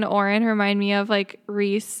Slade and Oren remind me of like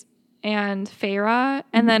Rhys and Feyre.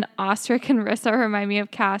 And then Ostrich and Rissa remind me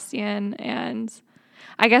of Cassian and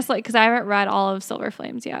I guess like, cause I haven't read all of Silver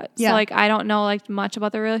Flames yet. Yeah. So like, I don't know like much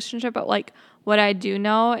about their relationship, but like what I do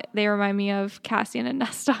know, they remind me of Cassian and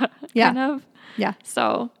Nesta kind of. Yeah.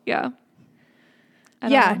 So yeah.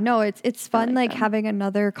 Yeah, no, it's fun like having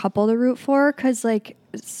another couple to root for because like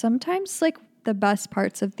sometimes like the best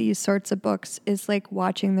parts of these sorts of books is like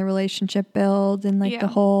watching the relationship build and like the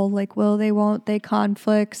whole like will they won't they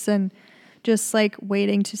conflicts and just like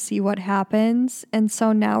waiting to see what happens. And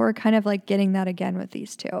so now we're kind of like getting that again with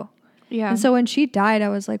these two. Yeah. And so when she died, I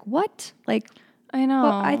was like, what? Like, I know.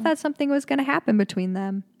 Well, I thought something was going to happen between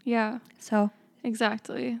them. Yeah. So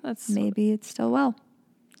exactly. Maybe it still will.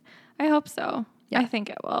 I hope so. Yeah. I think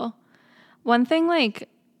it will. One thing like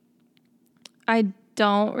I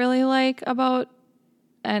don't really like about,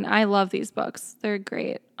 and I love these books. They're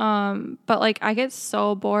great. But like I get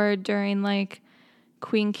so bored during like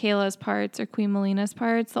Queen Kayla's parts or Queen Melina's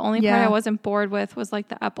parts. The only part I wasn't bored with was like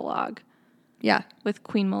the epilogue. Yeah. With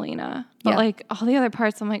Queen Melina. But like all the other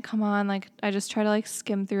parts, I'm like, come on. Like I just try to like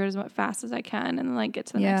skim through it as fast as I can and like get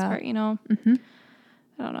to the next part, you know? Mm-hmm.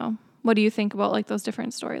 I don't know. What do you think about like those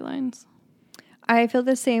different storylines? I feel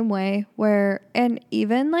the same way and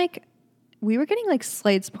even like we were getting like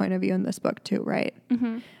Slade's point of view in this book too, right?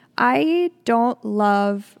 Mm-hmm. I don't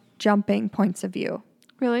love jumping points of view.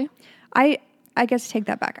 Really? I guess take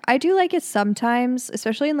that back. I do like it sometimes,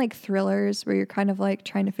 especially in like thrillers where you're kind of like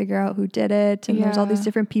trying to figure out who did it. And there's all these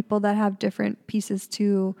different people that have different pieces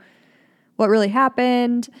to what really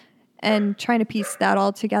happened, and trying to piece that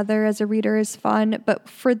all together as a reader is fun. But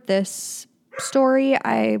for this story,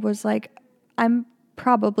 I was like, I'm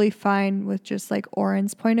probably fine with just like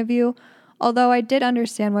Oren's point of view. Although I did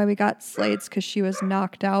understand why we got Slade's because she was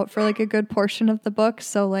knocked out for like a good portion of the book.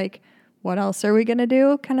 So like, what else are we going to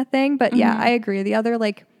do kind of thing. But yeah, I agree. The other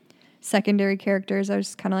like secondary characters, I was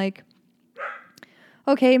just kind of like,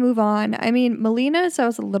 okay, move on. I mean, Melina's, I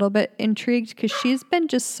was a little bit intrigued because she's been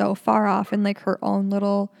just so far off in like her own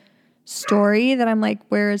little story that I'm like,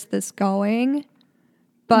 where is this going?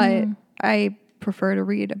 But I prefer to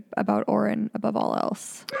read about Oren above all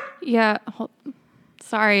else. Yeah.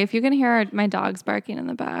 Sorry if you can hear my dogs barking in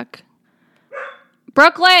the back.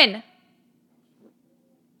 Brooklyn!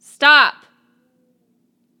 Stop.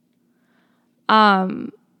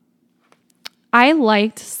 I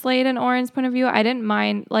liked Slade and Oren's point of view. I didn't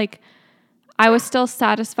mind, like, I was still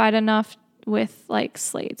satisfied enough with like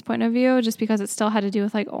Slade's point of view just because it still had to do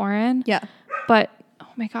with like Oren. Yeah. But oh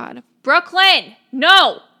my God. Brooklyn!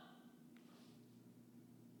 No!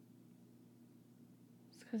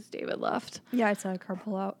 It's because David left. Yeah, I saw a car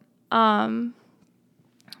pull out.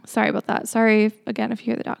 Sorry about that. Sorry again if you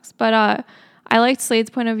hear the dogs. But I liked Slade's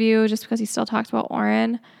point of view just because he still talked about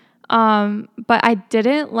Oren. But I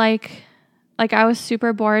didn't like I was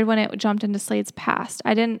super bored when it jumped into Slade's past.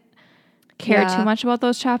 I didn't care too much about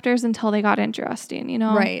those chapters until they got interesting, you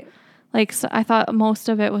know? Right. Like, so I thought most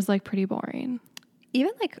of it was like pretty boring.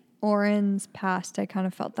 Even like Oren's past, I kind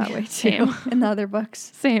of felt that way too in the other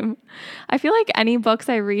books. Same. I feel like any books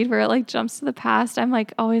I read where it like jumps to the past, I'm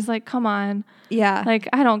like always like, come on. Yeah. Like,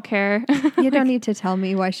 I don't care. You don't need to tell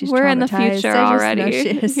me why she's we're in the future already. She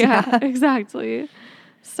is, yeah, exactly.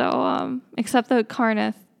 So, except the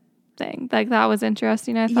Karnith thing. Like, that was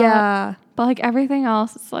interesting, I thought. Yeah. But like everything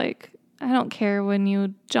else, it's like, I don't care when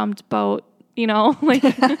you jumped boat, you know? Like,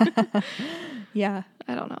 yeah.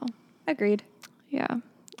 I don't know. Agreed. Yeah.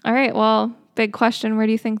 All right. Well, big question. Where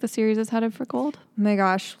do you think the series is headed for Gold? Oh my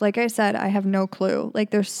gosh. Like I said, I have no clue.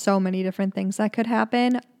 Like, there's so many different things that could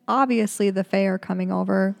happen. Obviously, the Fae are coming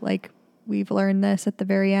over. Like, we've learned this at the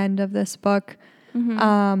very end of this book.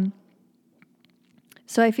 Mm-hmm.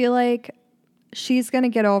 So I feel like she's going to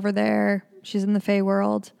get over there. She's in the Fae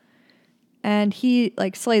world. And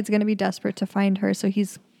Slade's going to be desperate to find her. So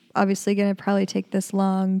he's obviously going to probably take this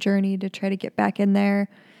long journey to try to get back in there.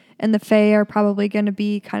 And the Fae are probably going to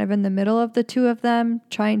be kind of in the middle of the two of them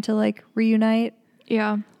trying to like reunite.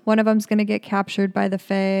 Yeah. One of them's going to get captured by the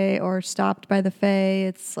Fae or stopped by the Fae.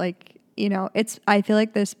 It's like, you know, I feel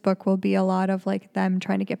like this book will be a lot of like them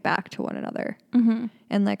trying to get back to one another. Mm-hmm.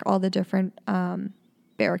 And like all the different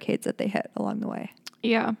barricades that they hit along the way.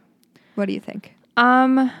 Yeah. What do you think?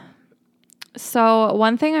 So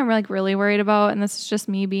one thing I'm like really worried about, and this is just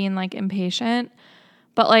me being like impatient,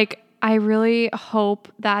 but like I really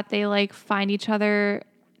hope that they like find each other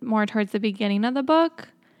more towards the beginning of the book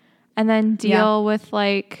and then deal with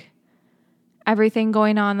like everything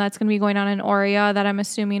going on that's going to be going on in Aurea that I'm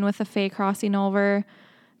assuming with the Fae crossing over.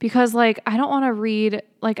 Because like I don't want to read,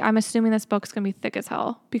 like I'm assuming this book's going to be thick as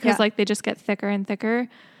hell because like they just get thicker and thicker.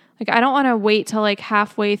 Like I don't want to wait till like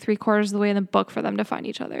halfway, 3/4 of the way in the book for them to find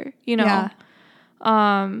each other, you know?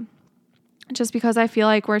 Yeah. Just because I feel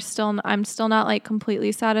like I'm still not like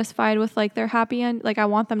completely satisfied with like their happy end. Like I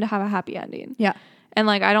want them to have a happy ending. Yeah. And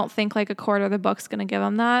like, I don't think like 1/4 of the book's going to give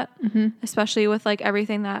them that, especially with like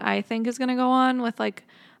everything that I think is going to go on with like,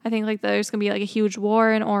 I think like there's going to be like a huge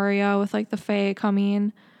war in Aurea with like the Fae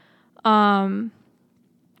coming. But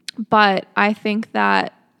I think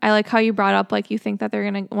that I like how you brought up, like, you think that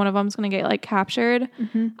one of them's gonna get like captured.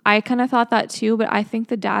 I kind of thought that too, but I think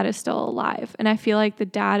the dad is still alive, and I feel like the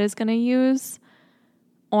dad is gonna use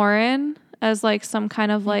Oren as like some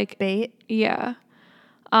kind of like bait. Yeah.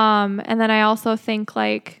 And then I also think,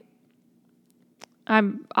 like,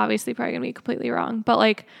 I'm obviously probably gonna be completely wrong, but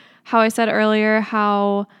like how I said earlier,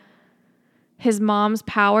 how his mom's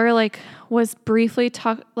power like was briefly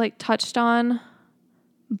touched on,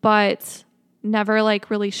 but never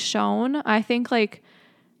like really shown. I think like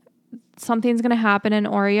something's gonna happen in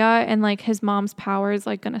Oria, and like his mom's power is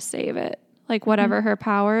like gonna save it. Like whatever her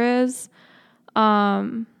power is,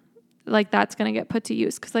 like that's gonna get put to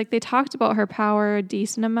use, because like they talked about her power a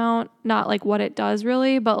decent amount, not like what it does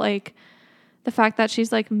really, but like the fact that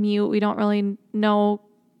she's like mute, we don't really know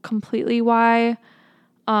completely why.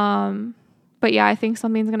 But yeah, I think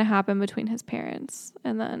something's gonna happen between his parents,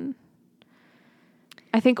 and then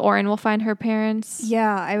I think Oren will find her parents.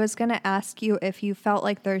 Yeah, I was going to ask you if you felt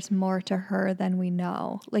like there's more to her than we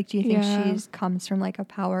know. Like, do you think she comes from like a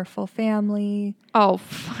powerful family? Oh,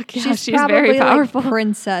 fuck yeah, she's probably very powerful. Like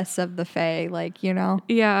princess of the Fae, like, you know?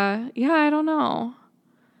 Yeah, I don't know.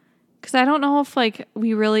 Because I don't know if like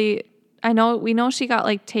we know she got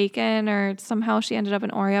like taken, or somehow she ended up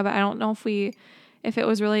in Oria, but I don't know if it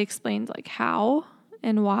was really explained like how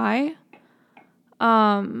and why.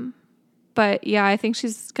 But yeah, I think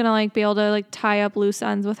she's gonna like be able to like tie up loose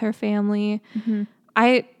ends with her family.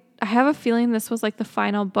 I have a feeling this was like the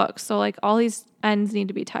final book, so like all these ends need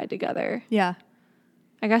to be tied together. Yeah.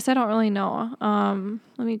 I guess I don't really know.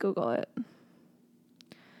 Let me Google it.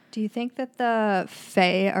 Do you think that the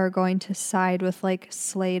Fae are going to side with like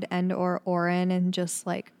Slade and or Oren and just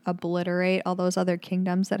like obliterate all those other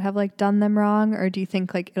kingdoms that have like done them wrong? Or do you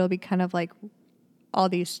think like it'll be kind of like all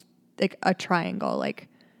these, like a triangle, like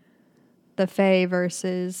the Fae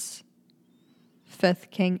versus fourth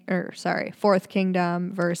kingdom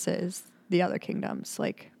versus the other kingdoms?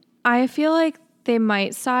 Like, I feel like they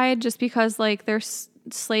might side just because like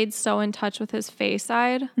Slade's so in touch with his Fae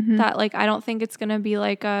side that like I don't think it's gonna be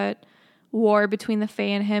like a war between the Fae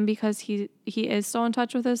and him, because he is so in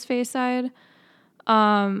touch with his Fae side.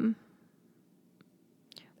 And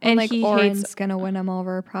like Oren's gonna win him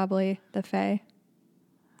over, probably the Fae.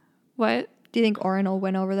 What? Do you think Oren will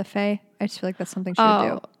win over the Fae? I just feel like that's something she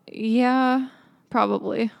would do. Yeah,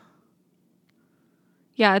 probably.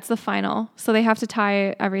 Yeah, it's the final. So they have to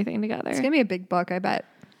tie everything together. It's going to be a big book, I bet.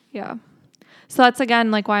 Yeah. So that's,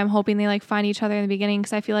 again, like why I'm hoping they like find each other in the beginning,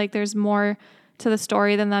 because I feel like there's more to the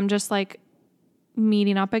story than them just like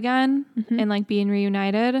meeting up again and like being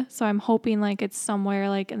reunited. So I'm hoping like it's somewhere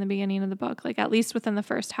like in the beginning of the book, like at least within the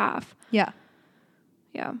first half. Yeah.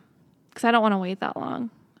 Yeah. Because I don't want to wait that long.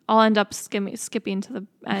 I'll end up skipping to the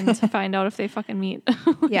end to find out if they fucking meet.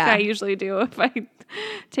 Like I usually do if it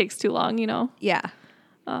takes too long, you know? Yeah.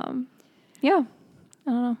 Yeah. I don't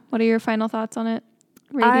know. What are your final thoughts on it?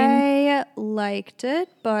 Rating? I liked it,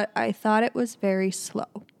 but I thought it was very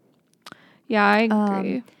slow. Yeah, I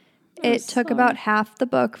agree. It took about half the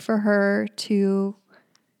book for her to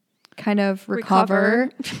kind of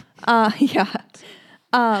recover.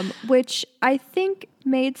 Which I think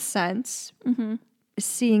made sense,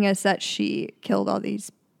 seeing as that she killed all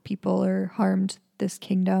these people or harmed this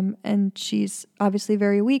kingdom, and she's obviously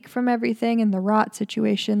very weak from everything and the rot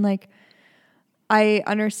situation. Like, I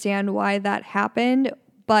understand why that happened,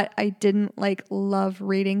 but I didn't like love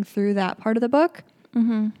reading through that part of the book.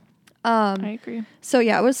 I agree. So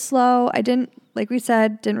yeah, it was slow. I didn't, like we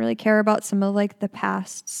said, didn't really care about some of like the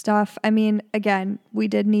past stuff. I mean, again, we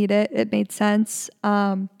did need it. It made sense.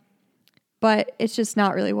 But it's just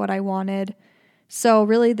not really what I wanted. So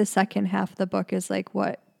really the second half of the book is like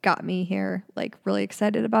what got me here, like really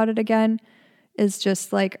excited about it again, is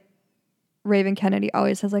just like Raven Kennedy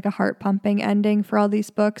always has like a heart pumping ending for all these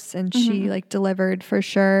books, and she like delivered for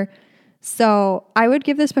sure. So I would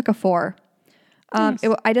give this book a 4. Nice.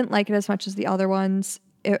 I didn't like it as much as the other ones.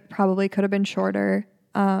 It probably could have been shorter,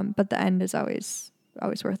 but the end is always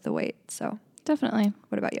worth the wait. So definitely.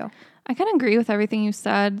 What about you? I kind of agree with everything you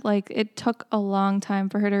said. Like, it took a long time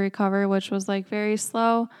for her to recover, which was like very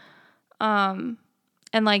slow. And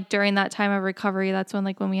like during that time of recovery, that's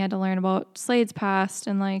when we had to learn about Slade's past,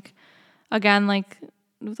 and like again, like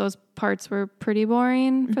those parts were pretty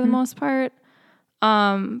boring for the most part.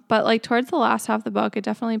 But like towards the last half of the book, it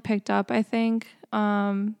definitely picked up, I think.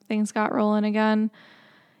 Things got rolling again.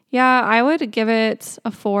 Yeah, I would give it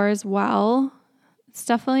a 4 as well. It's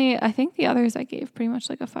definitely, I think the others I gave pretty much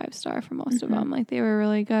like a 5-star for most of them. Like, they were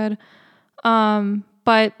really good. But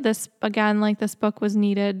But this, again, like this book was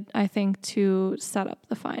needed, I think, to set up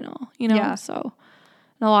the final, you know? Yeah. So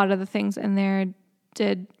a lot of the things in there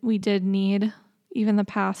we did need, even the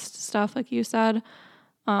past stuff, like you said.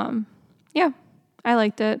 Yeah, I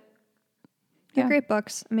liked it. They're great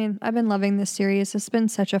books. I mean, I've been loving this series. It's been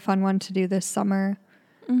such a fun one to do this summer.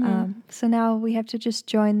 So now we have to just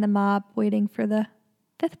join the mob waiting for the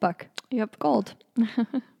 5th book. Yep. Gold.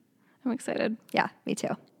 I'm excited. Yeah, me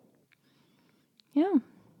too. Yeah.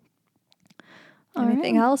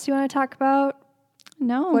 Anything else you want to talk about?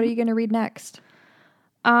 No. What are you going to read next?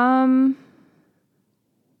 I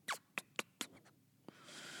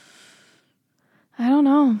don't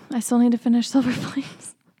know. I still need to finish Silver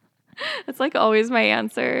Flames. It's like always my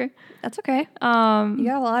answer. That's okay. You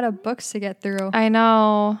got a lot of books to get through. I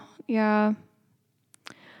know. Yeah.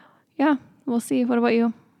 Yeah. We'll see. What about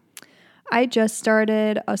you? I just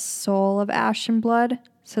started A Soul of Ash and Blood.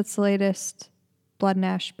 So it's the latest Blood and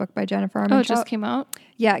Ash book by Jennifer Armentrout. Oh, it just came out?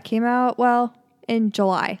 Yeah, it came out, in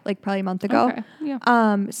July, like probably a month ago. Okay.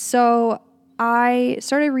 Yeah. So I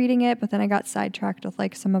started reading it, but then I got sidetracked with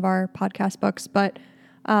like some of our podcast books. But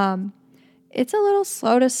it's a little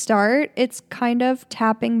slow to start. It's kind of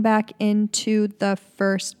tapping back into the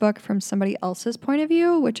first book from somebody else's point of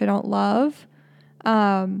view, which I don't love.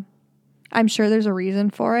 I'm sure there's a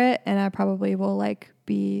reason for it, and I probably will like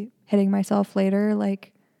be hitting myself later,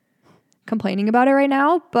 like complaining about it right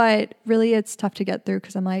now. But really, it's tough to get through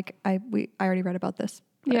because I'm like, I already read about this,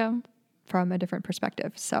 from a different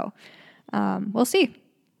perspective. So we'll see.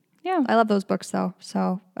 Yeah, I love those books though,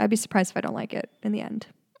 so I'd be surprised if I don't like it in the end.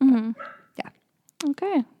 Mm-hmm. Yeah.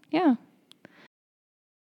 Okay. Yeah.